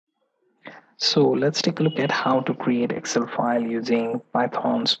So let's take a look at how to create Excel file using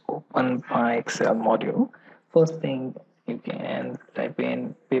Python's OpenPyXL module. First thing, you can type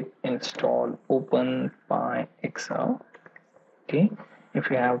in pip install OpenPyXL. Okay, if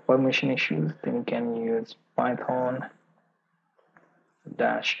you have permission issues, then you can use Python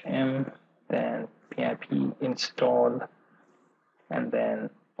 -m, then pip install, and then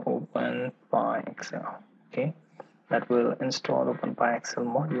OpenPyXL. Okay, that will install OpenPyXL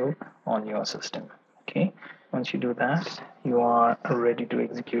module on your system. Okay, once you do that, you are ready to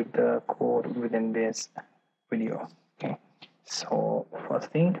execute the code within this video. Okay, so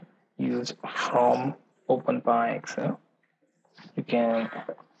first thing, use from OpenPyXL. You can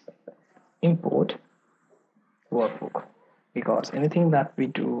import workbook, because anything that we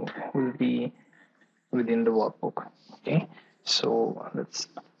do will be within the workbook. Okay, so let's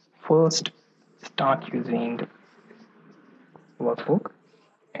first start using workbook,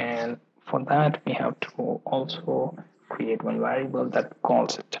 and for that we have to also create one variable that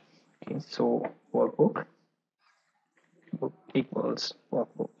calls it. Okay, so workbook book equals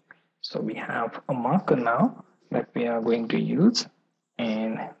workbook. So we have a marker now that we are going to use,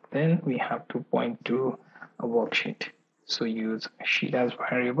 and then we have to point to a worksheet. So use sheet as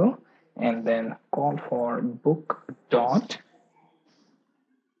variable, and then call for book dot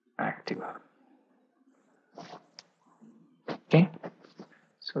active. Okay,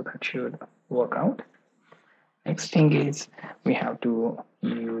 so that should work out. Next thing is we have to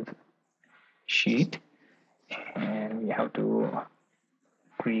use sheet, and we have to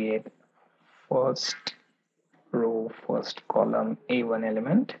create first row, first column, A1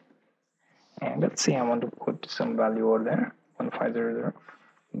 element, and let's say I want to put some value over there, 1500.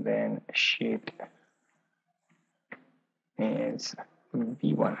 Then sheet is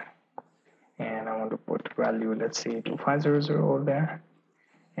B1, and I want to put value, let's say 2500 over there.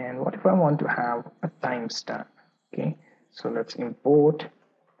 And what if I want to have a timestamp? Okay, so let's import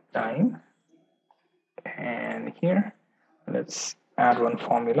time, and here let's add one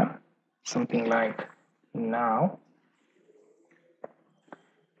formula, something like now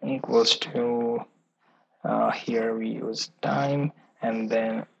equals to here we use time, and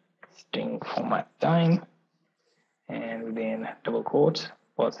then string format time, and within double quotes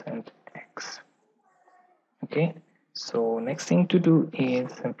 %x. Okay, so next thing to do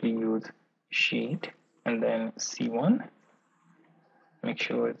is simply use sheet and then C1, make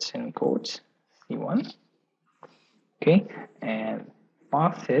sure it's in quotes, C1. Okay, and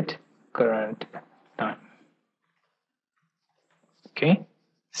pass it current time. Okay,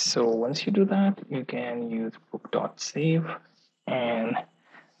 so once you do that, you can use book.save, and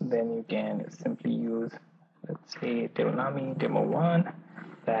then you can simply use, let's say, Devnami demo1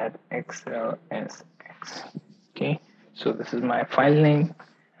 that XLSX. Okay, so this is my file name,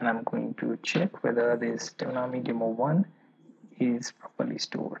 and I'm going to check whether this Devnami demo1 is properly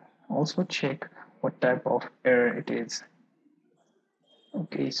stored. Also check what type of error it is.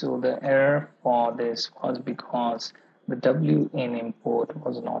 Okay, so the error for this was because the W in import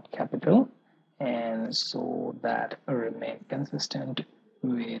was not capital, and so that remained consistent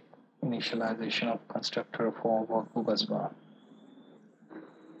with initialization of constructor for workbook as well.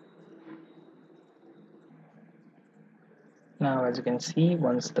 Now, as you can see,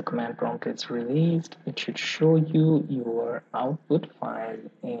 once the command prompt is released, it should show you your output file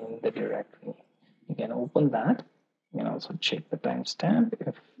in the directory. You can open that. You can also check the timestamp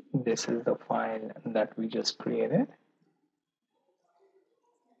if this is the file that we just created.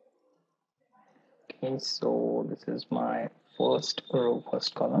 Okay, so this is my first row,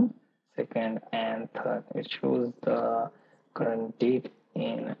 first column, second and third. It shows the current date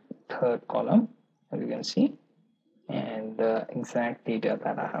in third column, as you can see, and the exact data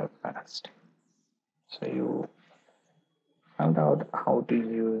that I have passed. So you found out how to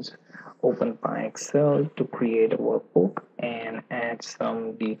use OpenPyXL to create a workbook and add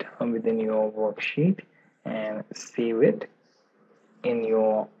some data within your worksheet and save it in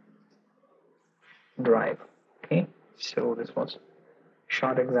your drive. Okay, so this was a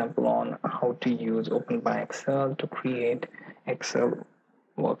short example on how to use OpenPyXL to create Excel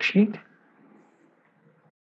worksheet